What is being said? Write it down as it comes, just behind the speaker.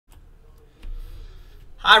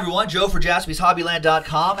Hi everyone, Joe for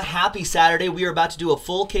JaspysHobbyland.com. Happy Saturday. We are about to do a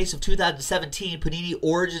full case of 2017 Panini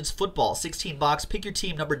Origins Football. 16 box, pick your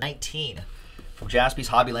team number 19 from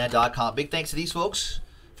JaspysHobbyland.com. Big thanks to these folks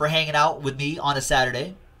for hanging out with me on a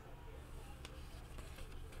Saturday.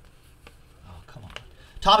 Oh, come on.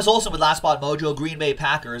 Thomas Olson with Last Spot Mojo, Green Bay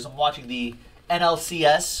Packers. I'm watching the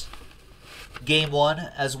NLCS Game 1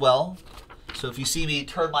 as well. So if you see me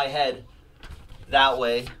turn my head that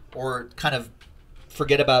way or kind of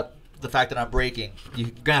forget about the fact that I'm breaking, you're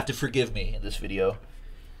going to have to forgive me in this video.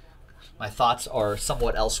 My thoughts are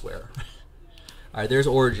somewhat elsewhere. All right, there's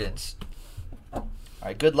Origins. All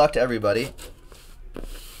right, good luck to everybody.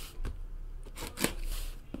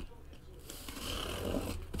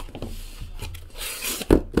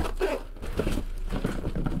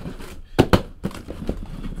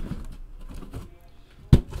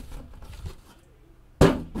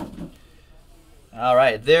 All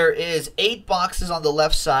right, there is 8 boxes on the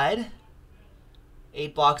left side,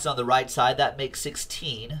 8 boxes on the right side. That makes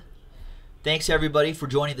 16. Thanks everybody for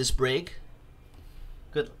joining this break.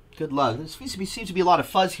 Good luck. There seems to be a lot of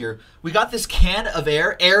fuzz here. We got this can of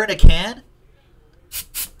air in a can.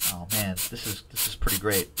 Oh man, this is pretty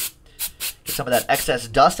great. Get some of that excess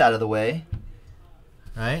dust out of the way.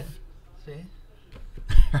 Right? See?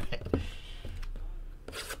 All right.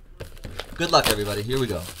 Good luck everybody. Here we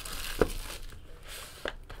go.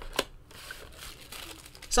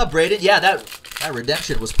 What's up, Braden? Yeah, that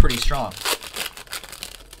redemption was pretty strong.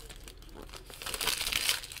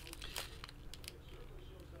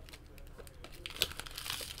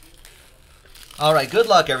 All right, good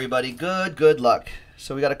luck, everybody. Good luck.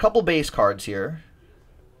 So we got a couple base cards here.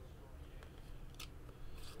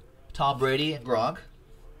 Tom Brady and Gronk.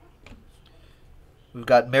 We've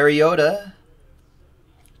got Mariota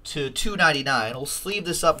to 299. We'll sleeve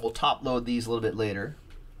this up. We'll top load these a little bit later.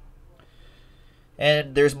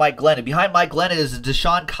 And there's Mike Glennon. Behind Mike Glennon is a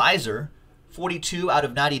Deshaun Kaiser, 42 out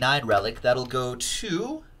of 99 relic. That'll go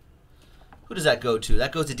to, who does that go to?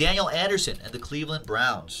 That goes to Daniel Anderson and the Cleveland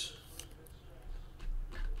Browns.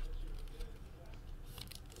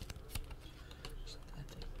 I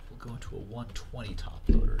think we'll go into a 120 top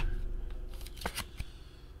loader.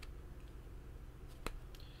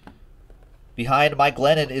 Behind Mike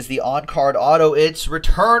Glennon is the on-card auto. It's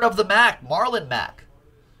Return of the Mac, Marlon Mack.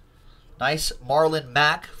 Nice Marlon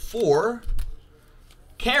Mack for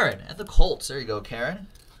Karen and the Colts. There you go, Karen.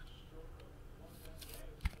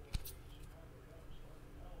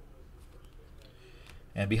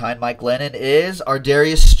 And behind Mike Glennon is our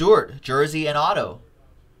Darius Stewart, jersey and auto.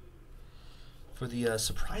 For the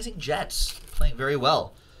surprising Jets, playing very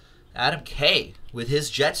well. Adam K with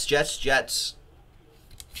his Jets.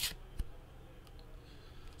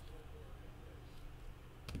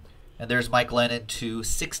 And there's Mike Glennon to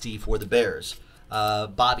 60 for the Bears.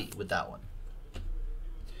 Bobby with that one.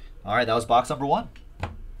 All right, that was box number 1.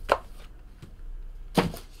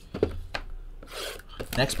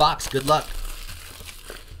 Next box, good luck.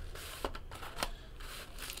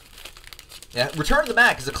 Yeah, Return of the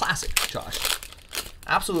Mac is a classic, Josh.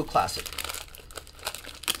 Absolute classic.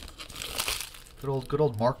 Good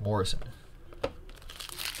old Mark Morrison.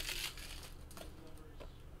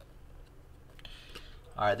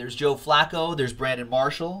 All right, there's Joe Flacco. There's Brandon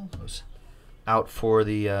Marshall, who's out for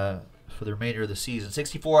the remainder of the season.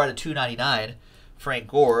 64 out of 299, Frank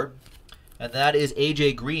Gore, and that is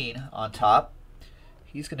AJ Green on top.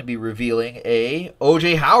 He's going to be revealing a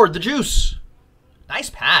OJ Howard, the Juice.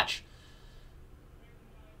 Nice patch.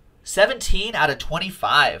 17 out of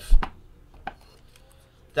 25.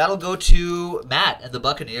 That'll go to Matt and the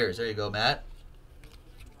Buccaneers. There you go, Matt.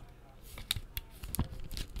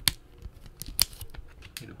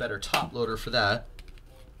 Need a better top loader for that.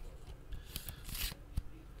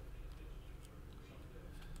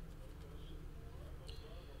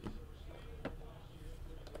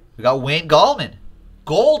 We got Wayne Gallman.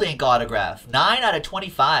 Gold ink autograph. 9 out of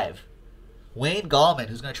 25. Wayne Gallman,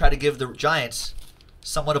 who's going to try to give the Giants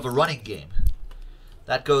somewhat of a running game.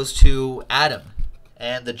 That goes to Adam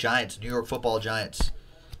and the Giants, New York Football Giants.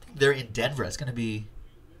 I think they're in Denver. It's going to be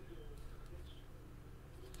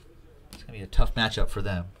a tough matchup for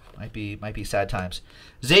them. Might be sad times.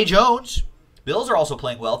 Zay Jones. Bills are also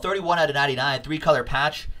playing well. 31 out of 99. 3-color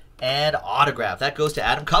patch and autograph. That goes to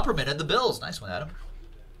Adam Kupperman and the Bills. Nice one, Adam.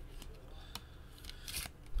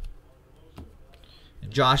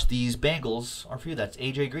 And Josh, these Bengals are for you. That's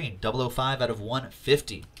AJ Green. 005 out of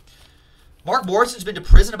 150. Mark Morrison's been to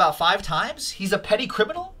prison about 5 times. He's a petty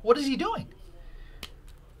criminal? What is he doing?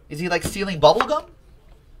 Is he like stealing bubble gum?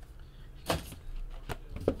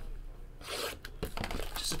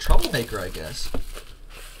 Just a troublemaker, I guess.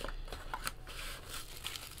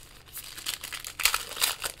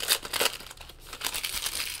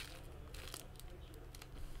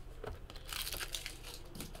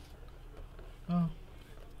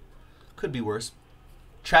 Could be worse.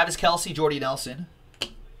 Travis Kelce, Jordy Nelson.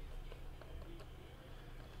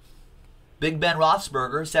 Big Ben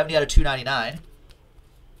Roethlisberger, 70 out of 299.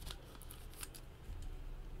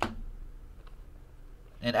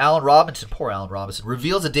 And Allen Robinson, poor Allen Robinson,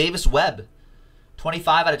 reveals a Davis Webb.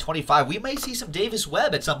 25 out of 25. We may see some Davis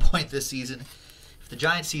Webb at some point this season if the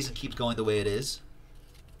Giants season keeps going the way it is.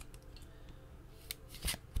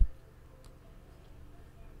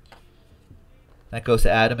 That goes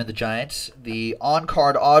to Adam and the Giants. The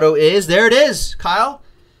on-card auto is, there it is, Kyle.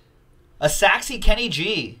 A Saxy Kenny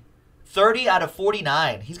G. 30 out of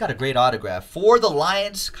 49. He's got a great autograph. For the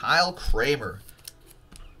Lions, Kyle Kramer.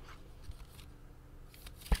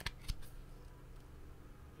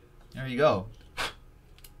 There you go.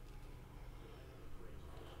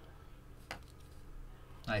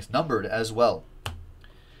 Nice, numbered as well.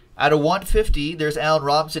 Out of 150, there's Allen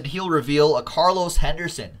Robinson. He'll reveal a Carlos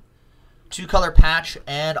Henderson. 2-color patch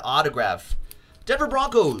and autograph. Denver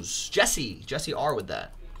Broncos, Jesse R with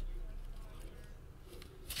that.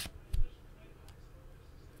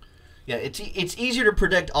 Yeah, it's easier to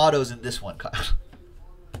predict autos in this one, Kyle.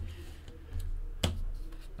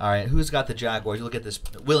 All right, who's got the Jaguars? You look at this.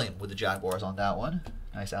 William with the Jaguars on that one.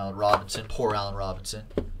 Nice Allen Robinson. Poor Allen Robinson.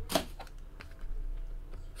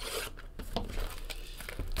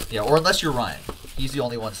 Yeah, or unless you're Ryan. He's the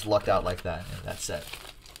only one that's lucked out like that in that set.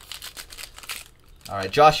 All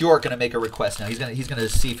right, Josh York going to make a request now. He's gonna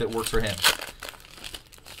see if it works for him.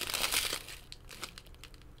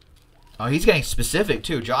 Oh, he's getting specific,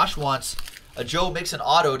 too. Josh wants a Joe Mixon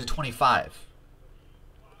auto to 25.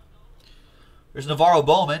 There's Navarro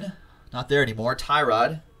Bowman. Not there anymore.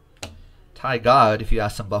 Tyrod. Ty God, if you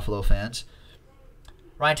ask some Buffalo fans.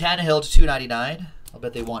 Ryan Tannehill to 299. I'll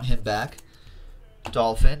bet they want him back.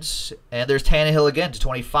 Dolphins. And there's Tannehill again to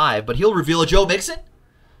 25. But he'll reveal a Joe Mixon.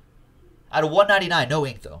 Out of 199. No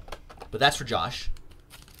ink, though. But that's for Josh.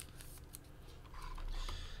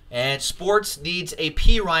 And Sports needs a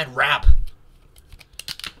P. Ryan wrap.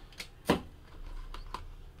 A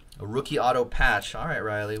rookie auto patch. All right,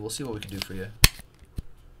 Riley. We'll see what we can do for you.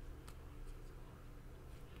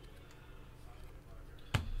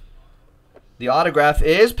 The autograph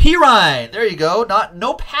is P. Ryan. There you go.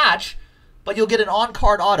 No patch, but you'll get an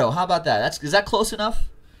on-card auto. How about that? Is that close enough?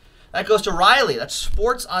 That goes to Riley. That's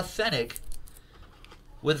Sports Authentic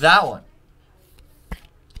with that one.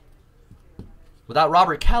 Without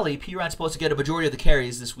Robert Kelly, P. Ryan's supposed to get a majority of the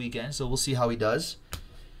carries this weekend, so we'll see how he does.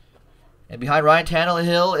 And behind Ryan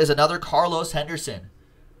Tannehill is another Carlos Henderson.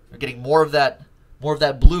 We're getting more of that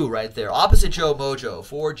blue right there. Opposite Joe Mojo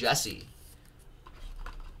for Jesse.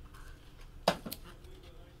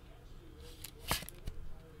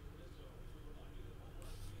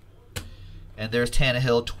 And there's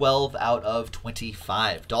Tannehill, 12 out of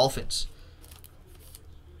 25. Dolphins.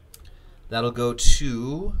 That'll go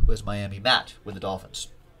to, where's Miami? Matt with the Dolphins.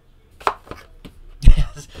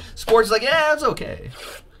 Sports is like, yeah, it's okay.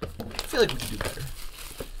 I feel like we can do better.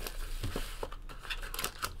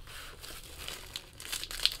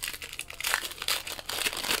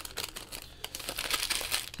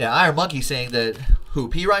 Yeah, Iron Monkey saying that, who,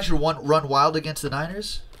 P. Ryan should run wild against the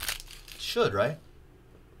Niners? Should, right?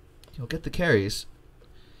 He'll get the carries.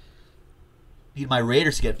 Need my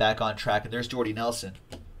Raiders to get back on track, and there's Jordy Nelson.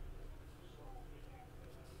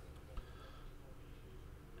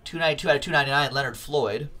 292 out of 299, Leonard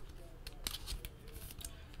Floyd.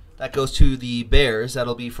 That goes to the Bears.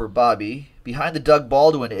 That'll be for Bobby. Behind the Doug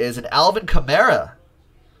Baldwin is an Alvin Kamara.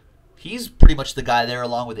 He's pretty much the guy there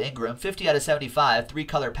along with Ingram. 50 out of 75,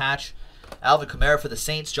 3-color patch. Alvin Kamara for the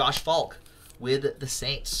Saints. Josh Falk with the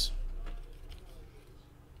Saints.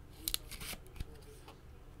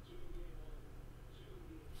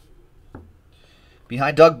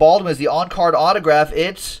 Behind Doug Baldwin is the on-card autograph.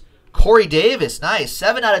 It's Corey Davis. Nice.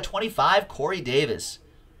 7 out of 25, Corey Davis.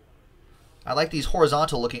 I like these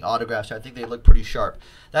horizontal-looking autographs. I think they look pretty sharp.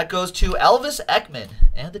 That goes to Elvis Ekman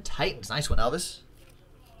and the Titans. Nice one, Elvis.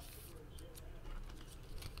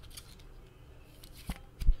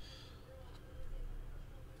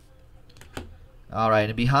 All right,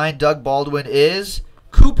 and behind Doug Baldwin is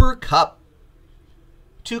Cooper Kupp.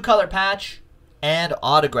 2-color patch and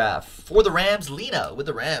autograph. For the Rams, Lena with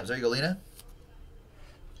the Rams. There you go, Lena.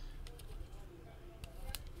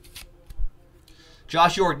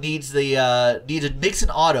 Josh York needs a Mixon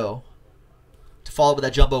auto to follow up with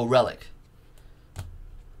that jumbo relic.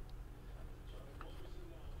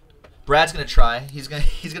 Brad's gonna try. He's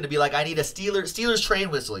gonna be like, I need a Steelers train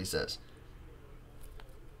whistle, he says.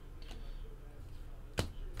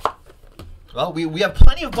 Well, we have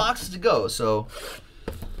plenty of boxes to go, so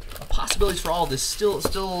possibilities for all of this still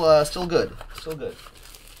good. Still good.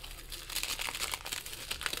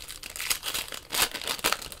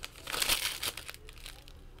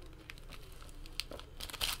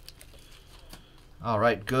 All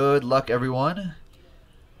right, good luck, everyone.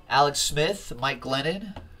 Alex Smith, Mike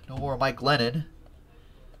Glennon. No more Mike Glennon.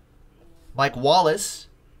 Mike Wallace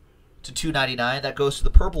to 299. That goes to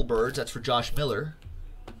the Purple Birds. That's for Josh Miller.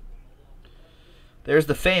 There's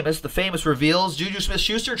the famous. The famous reveals. Juju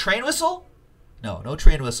Smith-Schuster, train whistle? No, no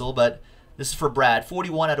train whistle, but this is for Brad.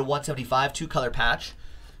 41 out of 175, two-color patch.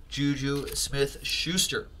 Juju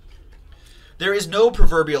Smith-Schuster. There is no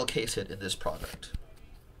proverbial case hit in this product.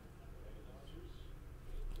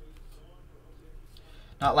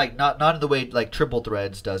 Not in the way like Triple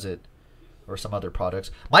Threads does it, or some other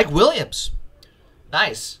products. Mike Williams,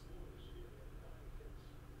 nice,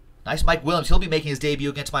 nice Mike Williams. He'll be making his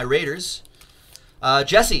debut against my Raiders.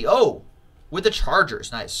 Jesse, with the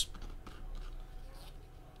Chargers, nice.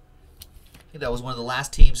 I think that was one of the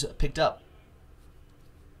last teams picked up.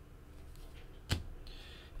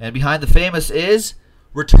 And behind the famous is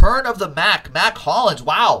Return of the Mac Hollins.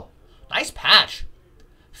 Wow, nice patch.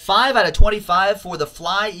 5 out of 25 for the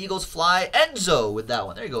Fly, Eagles Fly. Enzo with that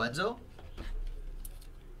one. There you go, Enzo.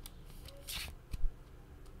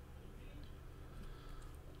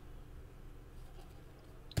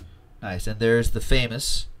 Nice. And there's the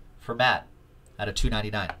famous for Matt out of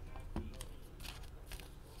 299.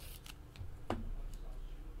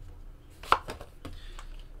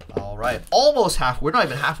 All right. Almost halfway. We're not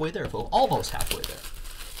even halfway there, folks. Almost halfway there.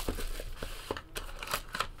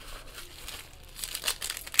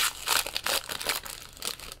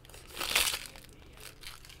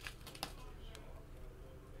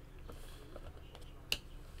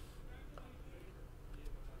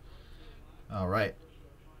 All right.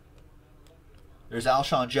 There's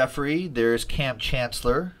Alshon Jeffrey. There's Cam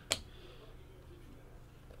Chancellor.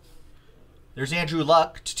 There's Andrew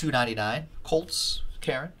Luck to 299. Colts,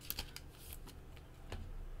 Karen.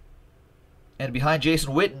 And behind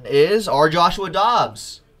Jason Witten is our Joshua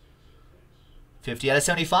Dobbs. 50 out of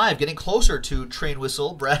 75. Getting closer to train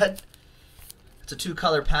whistle, Brad. It's a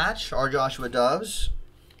two-color patch. Our Joshua Dobbs.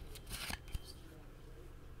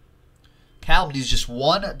 Calum needs just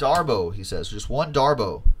one Darbo, he says. Just one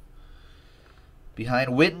Darbo. Behind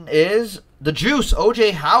Witten is the Juice,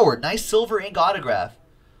 O.J. Howard. Nice silver ink autograph.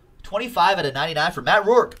 25 out of 99 for Matt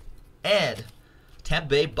Rourke. And Tampa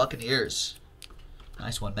Bay Buccaneers.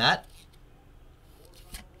 Nice one, Matt.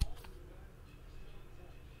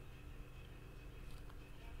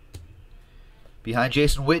 Behind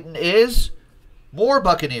Jason Witten is more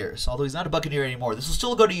Buccaneers. Although he's not a Buccaneer anymore. This will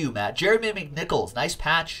still go to you, Matt. Jeremy McNichols. Nice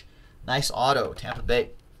patch. Nice auto, Tampa Bay.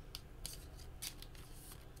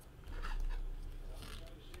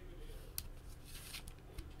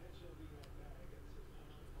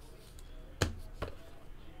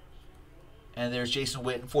 And there's Jason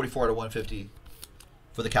Witten, 44 out of 150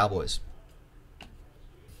 for the Cowboys.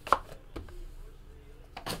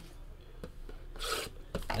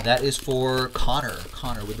 And that is for Connor.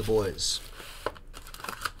 Connor with the boys.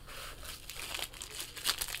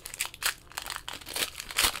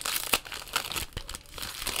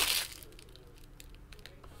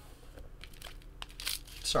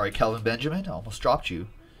 Sorry, Kelvin Benjamin. I almost dropped you.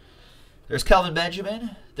 There's Kelvin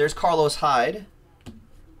Benjamin. There's Carlos Hyde.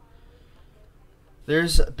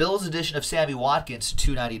 There's Bill's edition of Sammy Watkins,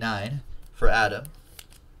 $2.99 for Adam.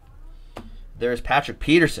 There's Patrick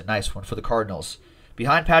Peterson. Nice one for the Cardinals.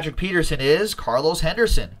 Behind Patrick Peterson is Carlos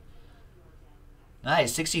Henderson.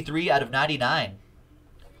 Nice, 63 out of 99.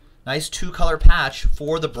 Nice two-color patch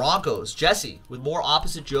for the Broncos. Jesse with more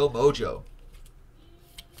Opposite Joe Mojo.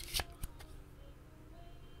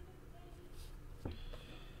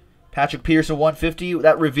 Patrick Peterson, 150.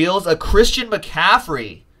 That reveals a Christian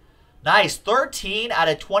McCaffrey. Nice. 13 out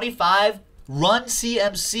of 25. Run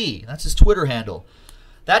CMC. That's his Twitter handle.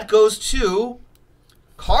 That goes to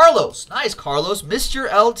Carlos. Nice, Carlos. Mr.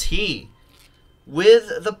 LT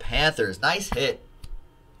with the Panthers. Nice hit.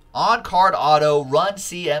 On-card auto. Run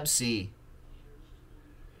CMC.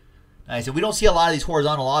 Nice. And we don't see a lot of these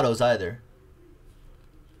horizontal autos either.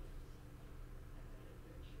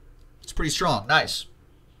 It's pretty strong. Nice.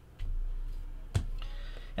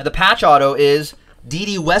 And the patch auto is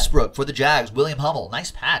D.D. Westbrook for the Jags. William Hummel. Nice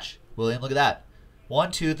patch. William, look at that.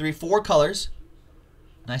 1, 2, 3, 4 colors.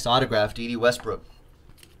 Nice autograph, D.D. Westbrook.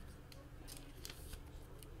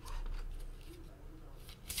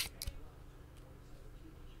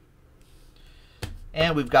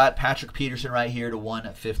 And we've got Patrick Peterson right here to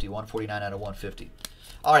 150. 149 out of 150.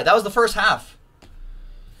 All right, that was the first half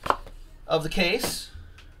of the case.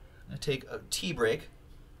 I'm going to take a tea break.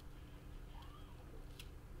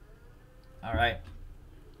 All right.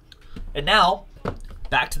 And now,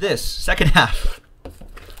 back to this, second half.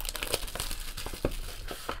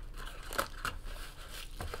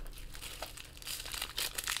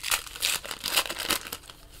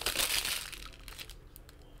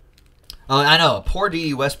 Oh, I know. Poor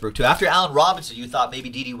D.D. Westbrook, too. After Allen Robinson, you thought maybe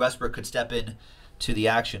D.D. Westbrook could step in to the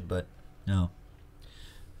action, but no.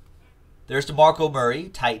 There's DeMarco Murray,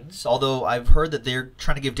 Titans, although I've heard that they're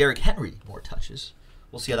trying to give Derrick Henry more touches.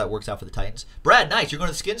 We'll see how that works out for the Titans. Brad, nice. You're going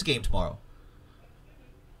to the Skins game tomorrow.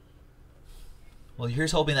 Well,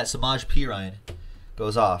 here's hoping that Samaj P. Ryan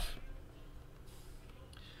goes off.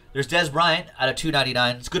 There's Des Bryant out of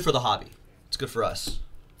 299. It's good for the hobby. It's good for us.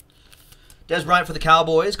 Des Bryant for the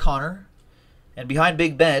Cowboys, Connor. And behind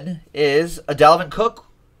Big Ben is a Dalvin Cook.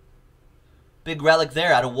 Big relic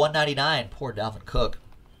there out of 199. Poor Dalvin Cook.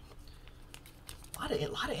 A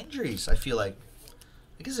lot of injuries, I feel like.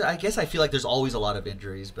 I guess I feel like there's always a lot of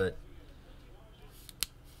injuries, but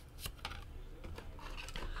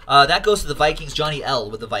that goes to the Vikings. Johnny L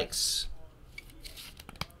with the Vikes.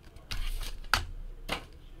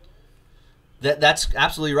 That's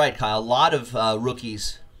absolutely right, Kyle. A lot of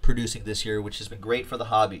rookies producing this year, which has been great for the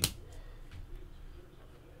hobby.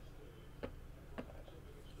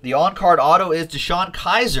 The on-card auto is Deshaun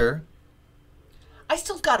Kaiser. I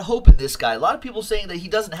still got hope in this guy. A lot of people saying that he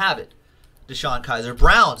doesn't have it. Deshaun Kaiser.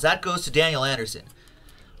 Browns, that goes to Daniel Anderson.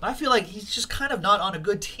 But I feel like he's just kind of not on a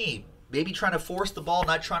good team. Maybe trying to force the ball,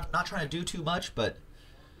 not trying to do too much,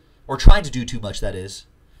 or trying to do too much, that is.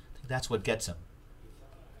 I think that's what gets him.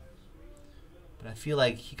 But I feel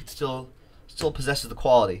like he could still possesses the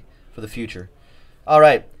quality for the future. All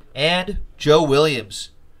right, and Joe Williams.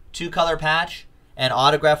 2-color patch and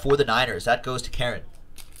autograph for the Niners. That goes to Karen.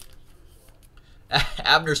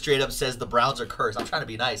 Abner straight up says the Browns are cursed. I'm trying to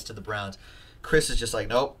be nice to the Browns. Chris is just like,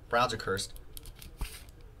 nope, Browns are cursed.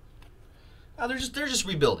 No, they're just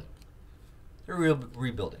rebuilding. They're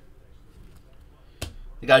rebuilding.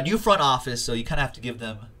 They got a new front office, so you kind of have to give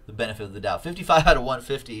them the benefit of the doubt. 55 out of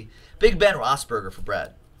 150. Big Ben Roethlisberger for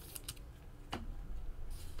Brad.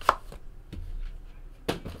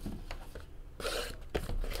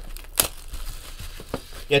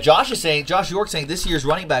 Yeah, Josh York saying this year's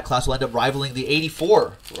running back class will end up rivaling the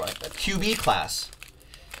 84 QB class.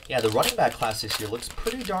 Yeah, the running back class this year looks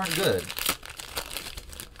pretty darn good.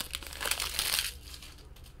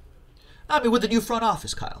 I mean, with the new front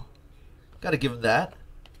office, Kyle. Got to give him that.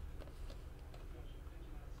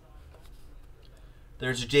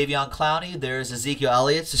 There's a Javion Clowney. There's Ezekiel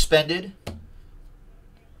Elliott, suspended.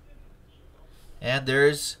 And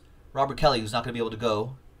there's Robert Kelly, who's not going to be able to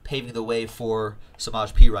go, paving the way for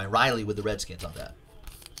Samaj P. Ryan. Riley with the Redskins on that.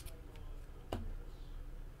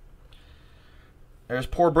 There's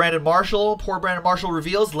poor Brandon Marshall. Poor Brandon Marshall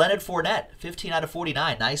reveals Leonard Fournette. 15 out of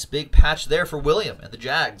 49. Nice big patch there for William and the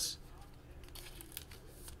Jags.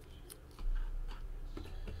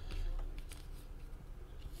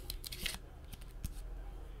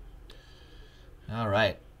 All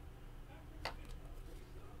right.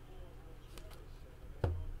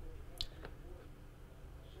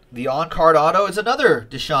 The on-card auto is another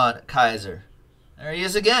Deshaun Kaiser. There he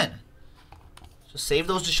is again. So save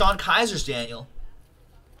those Deshaun Kaisers, Daniel.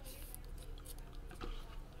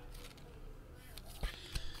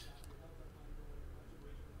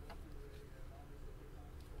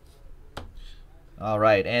 All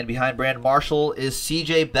right, and behind Brandon Marshall is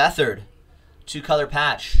C.J. Beathard. 2-color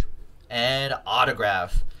patch and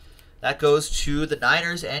autograph. That goes to the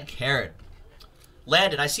Niners and Karen.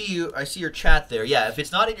 Landon, I see your chat there. Yeah, if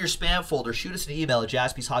it's not in your spam folder, shoot us an email at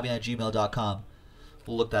jaspyshobby@gmail.com.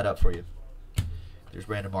 We'll look that up for you. There's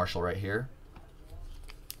Brandon Marshall right here.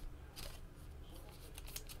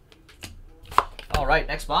 All right,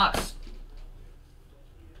 next box.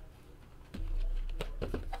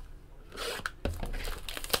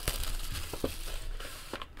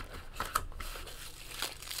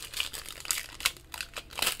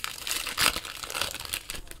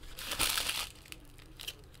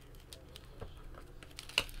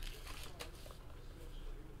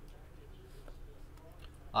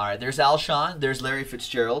 All right, there's Alshon. There's Larry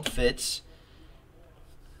Fitzgerald. Fitz.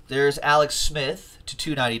 There's Alex Smith to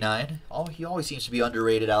 299. Oh, he always seems to be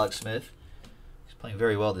underrated, Alex Smith. He's playing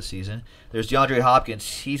very well this season. There's DeAndre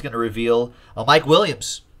Hopkins. He's going to reveal Mike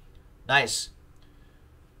Williams. Nice.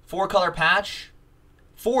 4-color patch.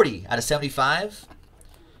 40 out of 75.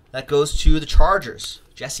 That goes to the Chargers.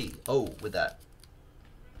 Jesse O with that.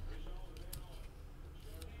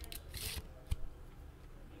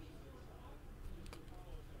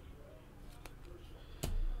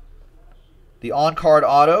 The on-card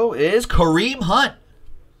auto is Kareem Hunt.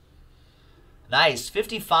 Nice.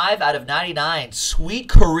 55 out of 99. Sweet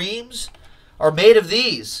Kareems are made of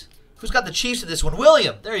these. Who's got the Chiefs in this one?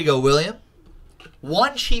 William. There you go, William.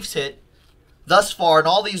 1 Chiefs hit thus far in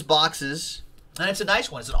all these boxes. And it's a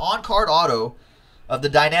nice one. It's an on-card auto of the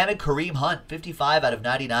dynamic Kareem Hunt. 55 out of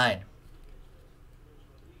 99.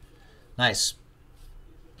 Nice.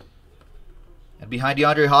 And behind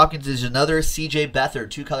DeAndre Hopkins is another C.J. Beathard,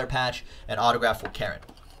 2-color patch and autograph for Karen.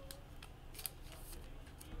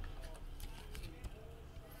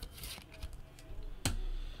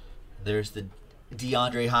 There's the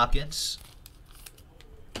DeAndre Hopkins.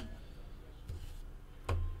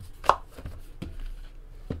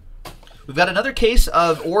 We've got another case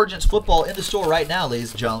of Origins football in the store right now,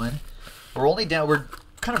 ladies and gentlemen. We're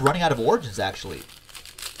kind of running out of Origins, actually.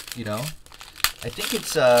 You know, I think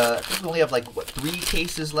it's I think we only have like what, 3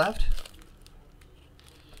 cases left.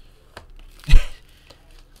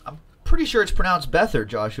 I'm pretty sure it's pronounced Beathard,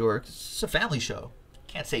 Joshua. It's a family show.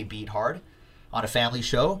 Can't say beat hard on a family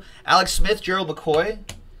show. Alex Smith, Gerald McCoy.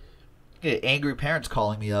 Get angry parents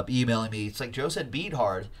calling me up, emailing me. It's like Joe said beat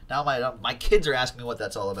hard. Now my kids are asking me what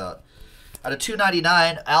that's all about. Out of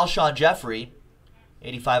 299, Alshon Jeffrey.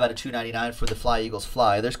 85 out of 299 for the Fly Eagles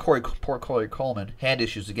Fly. There's poor Corey Coleman. Hand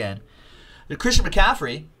issues again. The Christian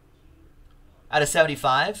McCaffrey out of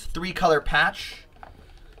 75. 3-color patch.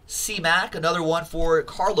 C-Mac. Another one for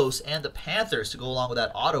Carlos and the Panthers to go along with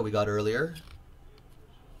that auto we got earlier.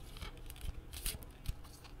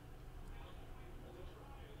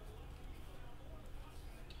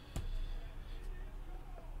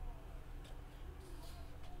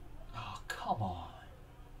 Oh, come on.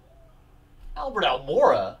 Albert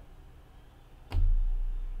Almora.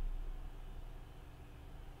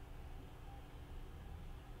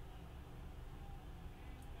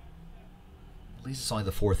 At least it's only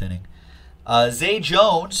the 4th inning. Zay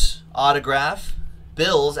Jones, autograph.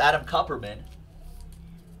 Bills, Adam Kupperman.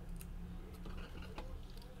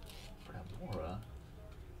 Albert Almora.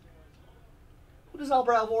 Who does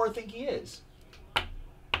Albert Almora think he is?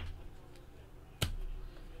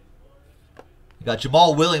 You got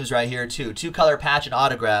Jamal Williams right here, too. 2-color patch and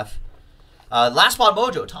autograph. Last spot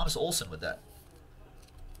mojo, Thomas Olson with that.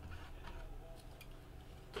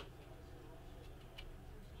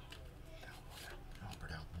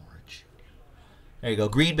 There you go.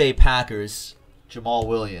 Green Bay Packers, Jamal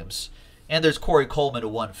Williams. And there's Corey Coleman to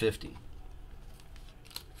 150.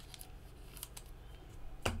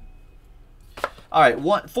 All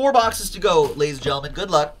right, 4 boxes to go, ladies and gentlemen.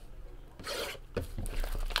 Good luck.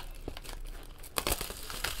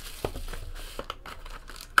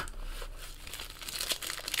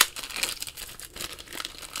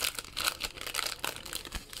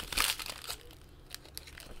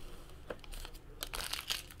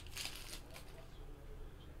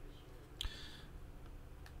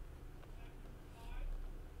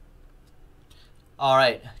 All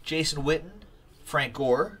right, Jason Witten, Frank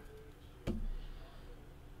Gore.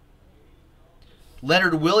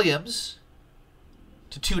 Leonard Williams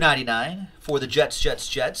to 299 for the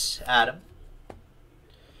Jets, Adam.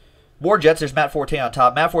 More Jets, there's Matt Forte on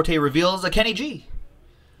top. Matt Forte reveals a Kenny G.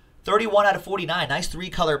 31 out of 49, nice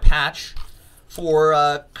 3-color patch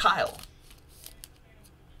for Kyle.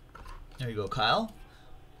 There you go, Kyle.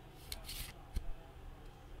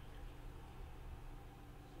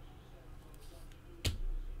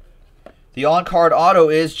 The on-card auto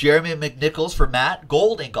is Jeremy McNichols for Matt.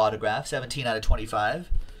 Gold ink autograph, 17 out of 25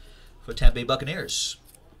 for Tampa Bay Buccaneers.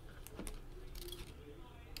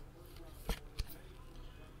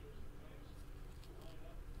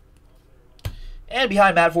 And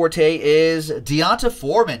behind Matt Forte is Deonta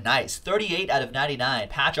Foreman. Nice. 38 out of 99.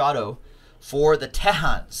 Patch auto for the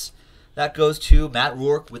Texans. That goes to Matt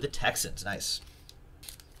Rourke with the Texans. Nice.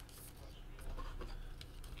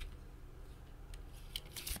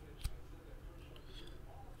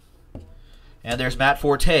 And there's Matt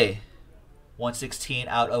Forte, 116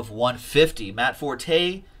 out of 150. Matt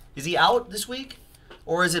Forte, is he out this week?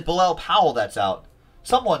 Or is it Bilal Powell that's out?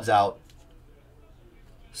 Someone's out.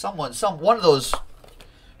 One of those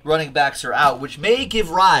running backs are out, which may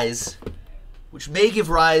give rise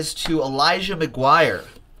to Elijah McGuire.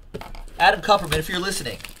 Adam Kupperman, if you're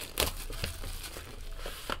listening.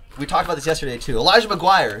 We talked about this yesterday too. Elijah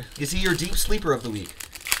McGuire, is he your deep sleeper of the week?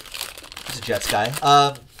 He's a Jets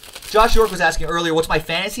guy. Josh York was asking earlier, what's my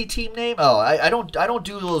fantasy team name? Oh, I don't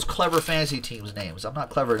do those clever fantasy teams names. I'm not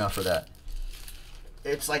clever enough for that.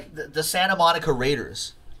 It's like the Santa Monica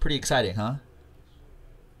Raiders. Pretty exciting, huh?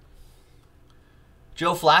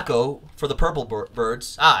 Joe Flacco for the Purple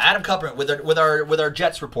Birds. Adam Kupperman with our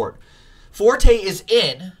Jets report. Forte is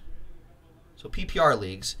in, so PPR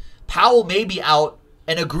leagues. Powell may be out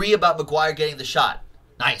and agree about McGuire getting the shot.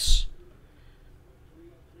 Nice.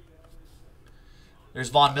 There's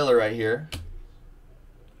Von Miller right here.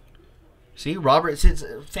 See, Robert, it's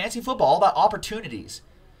fantasy football, all about opportunities.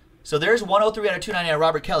 So there's 103 out of 299,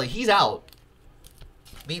 Robert Kelly. He's out.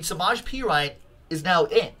 Means Samaj P. Ryan is now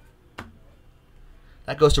in.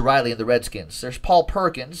 That goes to Riley and the Redskins. There's Paul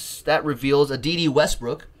Perkins. That reveals a D.D.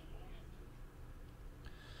 Westbrook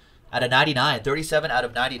out of 99. 37 out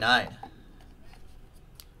of 99.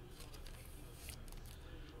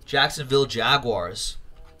 Jacksonville Jaguars.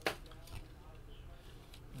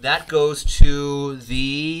 That goes to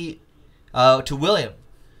the to William.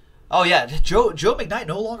 Oh yeah, Joe McKnight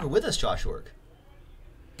no longer with us, Josh York.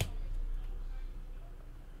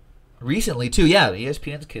 Recently too, yeah.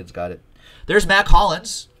 ESPN's kids got it. There's Matt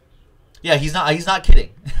Collins. Yeah, he's not kidding.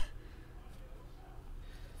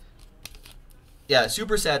 Yeah,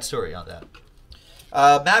 super sad story on that.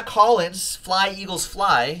 Matt Collins, Fly Eagles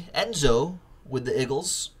Fly, Enzo with the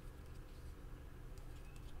Eagles.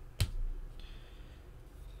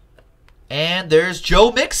 And there's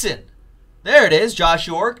Joe Mixon. There it is, Josh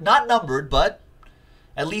York. Not numbered, but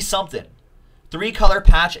at least something. 3-color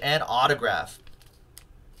patch and autograph.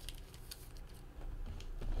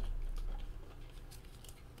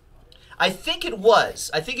 I think it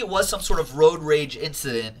was some sort of road rage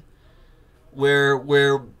incident where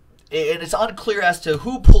and it's unclear as to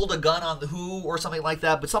who pulled a gun on who or something like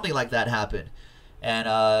that, but something like that happened. And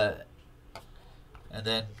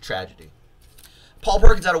then tragedy. Paul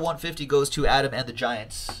Perkins out of 150 goes to Adam and the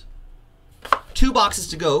Giants. 2 boxes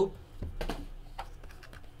to go.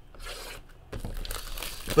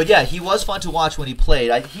 But yeah, he was fun to watch when he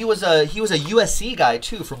played. He was a USC guy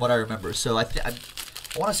too, from what I remember. So I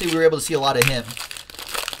want to say we were able to see a lot of him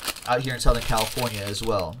out here in Southern California as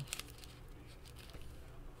well.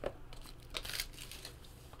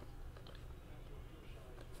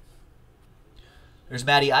 There's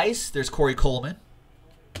Matty Ice. There's Corey Coleman.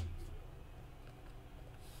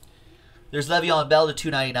 There's Le'Veon Bell to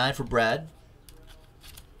 299 for Brad.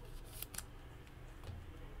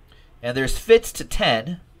 And there's Fitz to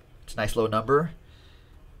 10. It's a nice low number.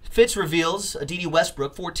 Fitz reveals a D.D.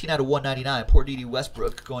 Westbrook, 14 out of 199. Poor D.D.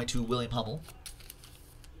 Westbrook going to William Hummel.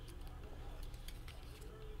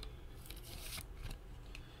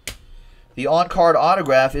 The on-card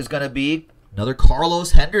autograph is going to be another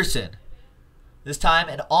Carlos Henderson. This time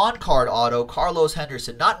an on-card auto, Carlos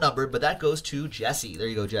Henderson. Not numbered, but that goes to Jesse. There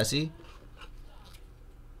you go, Jesse.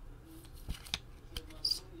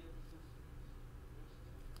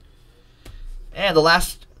 And the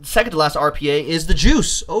second to last RPA is the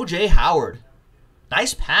Juice, O.J. Howard.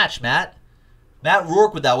 Nice patch, Matt. Matt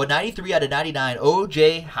Rourke with that one, 93 out of 99.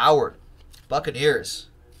 O.J. Howard, Buccaneers.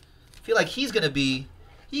 I feel like he could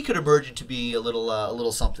emerge into be a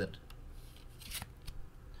little something.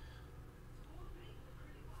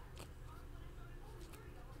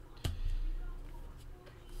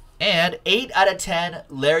 And 8 out of 10,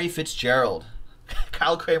 Larry Fitzgerald.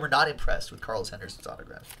 Kyle Kramer not impressed with Carlos Henderson's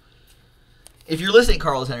autograph. If you're listening,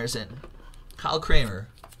 Carlos Henderson, Kyle Kramer,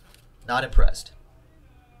 not impressed.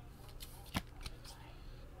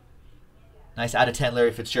 Nice out of 10,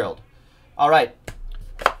 Larry Fitzgerald. All right.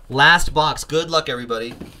 Last box. Good luck,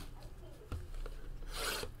 everybody.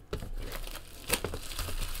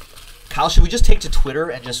 Kyle, should we just take to Twitter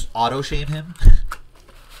and just auto-shame him?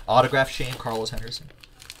 Autograph shame Carlos Henderson.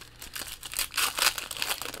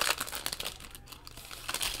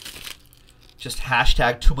 Just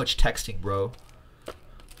hashtag too much texting, bro.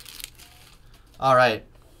 All right.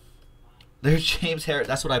 There's James Harris.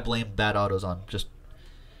 That's what I blame bad autos on. Just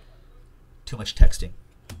too much texting.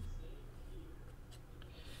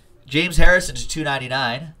 James Harrison to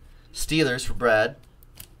 299. Steelers for Brad.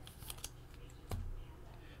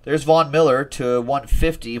 There's Von Miller to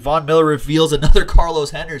 150. Von Miller reveals another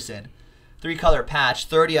Carlos Henderson. 3-color patch,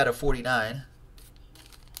 30 out of 49.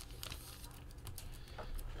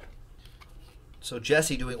 So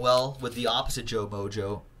Jesse doing well with the opposite Joe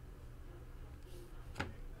Mojo.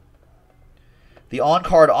 The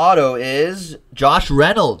on-card auto is Josh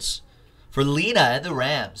Reynolds for Lena and the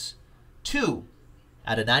Rams. 2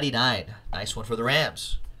 out of 99. Nice one for the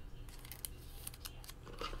Rams.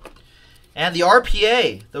 And the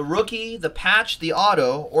RPA, the rookie, the patch, the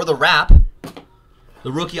auto, or the wrap.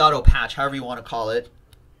 The rookie auto patch, however you want to call it,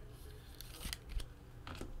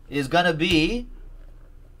 is going to be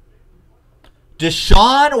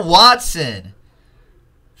Deshaun Watson.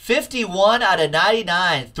 51 out of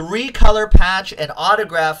 99. 3-color patch and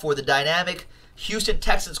autograph for the dynamic Houston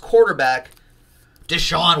Texans quarterback,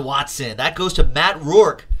 Deshaun Watson. That goes to Matt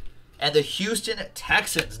Rourke and the Houston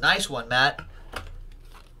Texans. Nice one, Matt.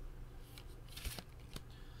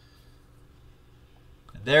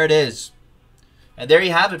 And there it is. And there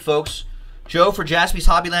you have it, folks. Joe for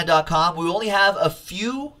JaspysHobbyland.com. We only have a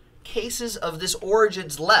few cases of this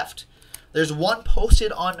Origins left. There's one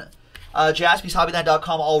posted on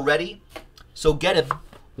JaspysHobbyland.com already. So get him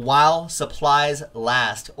while supplies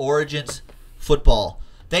last. Origins football.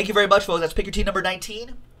 Thank you very much, folks. That's Pick Your Team number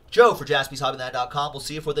 19. Joe for JaspysHobbyland.com. We'll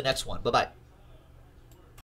see you for the next one. Bye-bye.